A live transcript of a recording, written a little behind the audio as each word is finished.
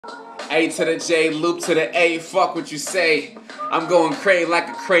A to the J, loop to the A, fuck what you say. I'm going cray like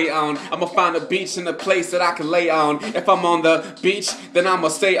a crayon. I'ma find a beach and a place that I can lay on. If I'm on the beach, then I'ma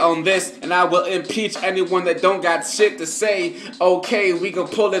stay on this, and I will impeach anyone that don't got shit to say. Okay, we gon'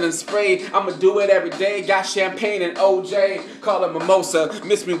 pull it and spray. I'ma do it every day. Got champagne and OJ. Call it mimosa.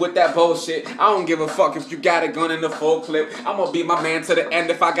 Miss me with that bullshit. I don't give a fuck if you got a gun in the full clip. I'ma be my man to the end.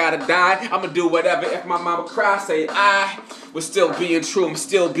 If I gotta die, I'ma do whatever. If my mama cry, say I was still being true. I'm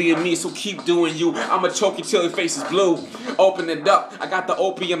still being me, so keep doing you. I'ma choke you till your face is blue. Open it up. I got the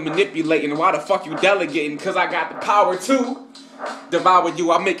opium manipulating. Why the fuck you delegating? Cause I got the power to devour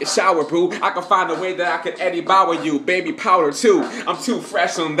you. I'll make a shower, boo. I can find a way that I can Eddie Bauer you. Baby powder too. I'm too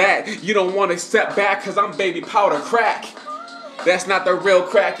fresh on that. You don't want to step back cause I'm baby powder crack. That's not the real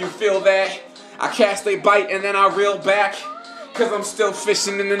crack, you feel that? I cast a bite and then I reel back. Cause I'm still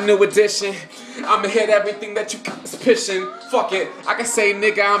fishing in the new edition. I'ma hit everything that you is pitching. Fuck it, I can say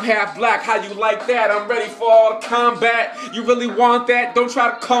nigga I'm half black. How you like that? I'm ready for all the combat. You really want that? Don't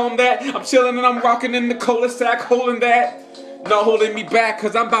try to calm that. I'm chilling and I'm rocking in the cul-de-sac, holding that. No holding me back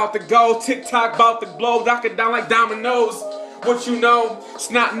cause I'm about to go. TikTok about to blow, knock it down like dominoes. What you know?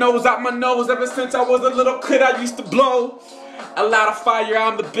 Snot nose out my nose. Ever since I was a little kid I used to blow. A lot of fire,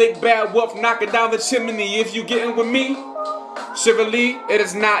 I'm the big bad wolf knocking down the chimney. If you getting with me, chivalry, it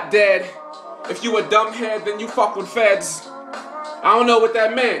is not dead. If you a dumbhead, then you fuck with feds. I don't know what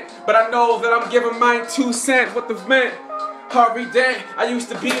that meant, but I know that I'm giving mine 2 cents. What the meant? Harvey Dent, I used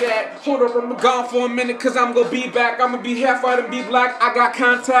to be that. Hold up, I'm gone for a minute, cause I'm gonna be back. I'ma be half white and be black. I got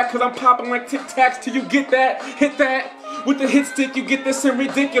contact, cause I'm popping like Tic Tacs till you get that. Hit that. With the hit stick, you get this and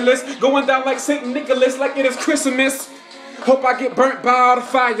ridiculous. Going down like St. Nicholas, like it is Christmas. Hope I get burnt by all the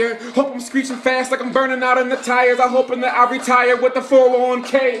fire. Hope I'm screeching fast like I'm burning out in the tires. I'm hoping that I retire with the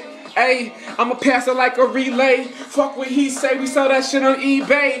 401k. Hey, I'ma pass it like a relay. Fuck what he say, we sell that shit on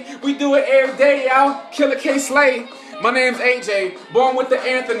eBay. We do it every day, y'all. Killer K Slay. My name's AJ, born with the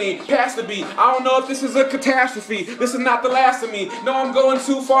Anthony, pass the beat. I don't know if this is a catastrophe. This is not the last of me. No, I'm going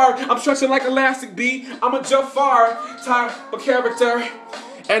too far. I'm stretching like elastic B. I'm a Jafar type of character.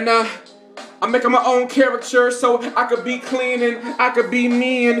 And I'm making my own caricature so I could be clean and I could be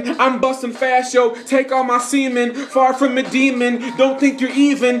me, and I'm busting fast, yo. Take all my semen, far from a demon. Don't think you're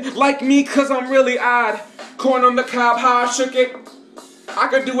even like me, cause I'm really odd. Corn on the cob, how I shook it. I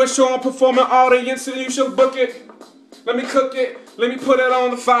could do a show and perform an audience and you should book it. Let me cook it, let me put it on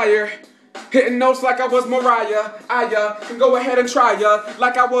the fire. Hitting notes like I was Mariah. I can go ahead and try ya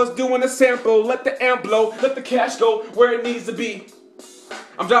like I was doing a sample. Let the amp blow, let the cash go where it needs to be.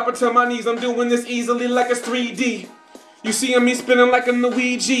 I'm dropping to my knees, I'm doing this easily like it's 3D. You seeing me spinning like a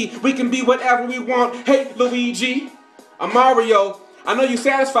Luigi. We can be whatever we want. Hey Luigi, I'm Mario. I know you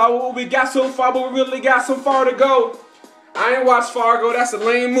satisfied with what we got so far, but we really got so far to go. I ain't watched Fargo, that's a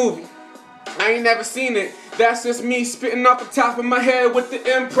lame movie. I ain't never seen it. That's just me spitting off the top of my head with the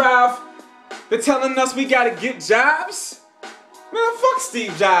improv. They're telling us we gotta get jobs? Man, fuck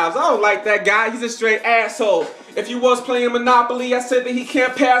Steve Jobs. I don't like that guy. He's a straight asshole. If you was playing Monopoly, I said that he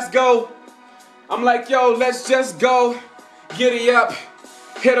can't pass go. I'm like, yo, let's just go. Giddy up.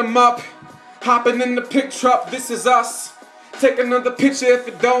 Hit him up. Hopping in the pick truck. This is us. Take another picture if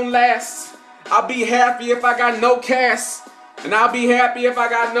it don't last. I'll be happy if I got no cash. And I'll be happy if I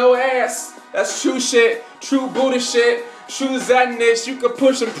got no ass. That's true shit. True Buddha shit. True Zen-ish. You can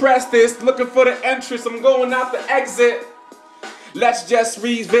push and press this. Looking for the entrance. I'm going out the exit. Let's just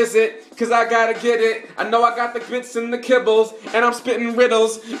revisit, cause I gotta get it. I know I got the grits and the kibbles, and I'm spitting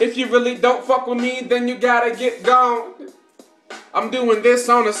riddles. If you really don't fuck with me, then you gotta get gone. I'm doing this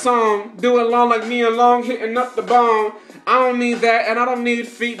on a song, doing long like me and long, hitting up the bone. I don't need that, and I don't need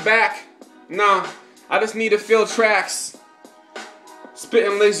feedback. Nah, I just need to fill tracks.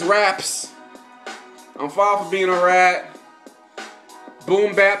 Spitting these raps. I'm far from being a rat.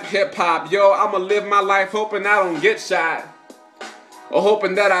 Boom bap hip hop, yo, I'ma live my life hoping I don't get shot. Or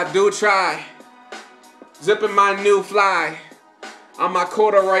hoping that I do try. Zipping my new fly on my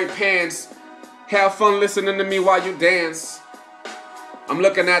corduroy pants. Have fun listening to me while you dance. I'm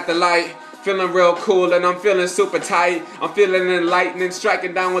looking at the light, feeling real cool, and I'm feeling super tight. I'm feeling enlightening,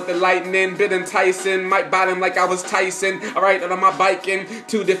 striking down with the lightning, bit enticing. Might bite him like I was Tyson. Alright, on my biking,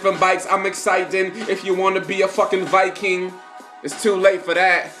 2 different bikes, I'm exciting. If you wanna be a fucking Viking, it's too late for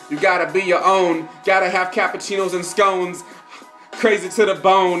that. You gotta be your own. Gotta have cappuccinos and scones. Crazy to the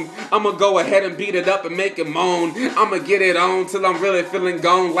bone. I'ma go ahead and beat it up and make it moan. I'ma get it on till I'm really feeling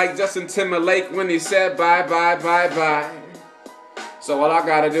gone, like Justin Timberlake when he said bye bye bye bye. So all I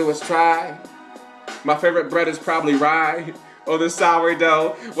gotta do is try. My favorite bread is probably rye or the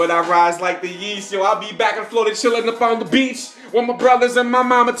sourdough. When I rise like the yeast, yo, I'll be back and floating, chilling up on the beach with my brothers and my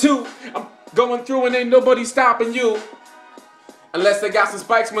mama too. Going through and ain't nobody stopping you. Unless they got some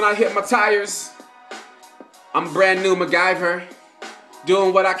spikes when I hit my tires. I'm brand new MacGyver.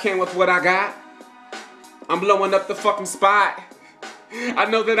 Doing what I can with what I got. I'm blowing up the fucking spot. I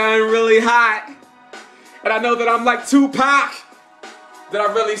know that I ain't really hot. And I know that I'm like Tupac. Did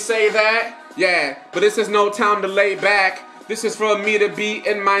I really say that? Yeah, but this is no time to lay back. This is for me to be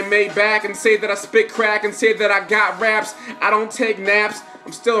in my Maybach and say that I spit crack and say that I got raps. I don't take naps.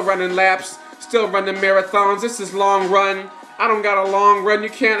 I'm still running laps. Still running marathons. This is long run. I don't got a long run. You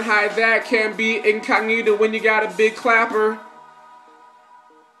can't hide that. Can't be incognito when you got a big clapper.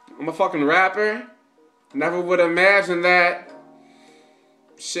 I'm a fucking rapper. Never would imagine that.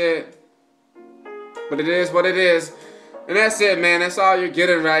 Shit. But it is what it is. And that's it, man. That's all you're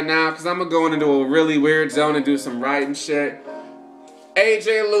getting right now. Because I'm going to go into a really weird zone and do some writing shit.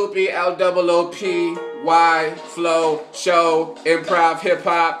 AJ Loopy, Loopy, flow, show, improv, hip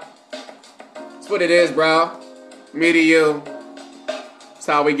hop. That's what it is, bro. Me to you. That's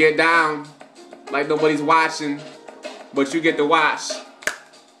how we get down. Like nobody's watching. But you get to watch.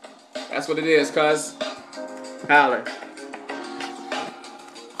 That's what it is, cuz. Holler.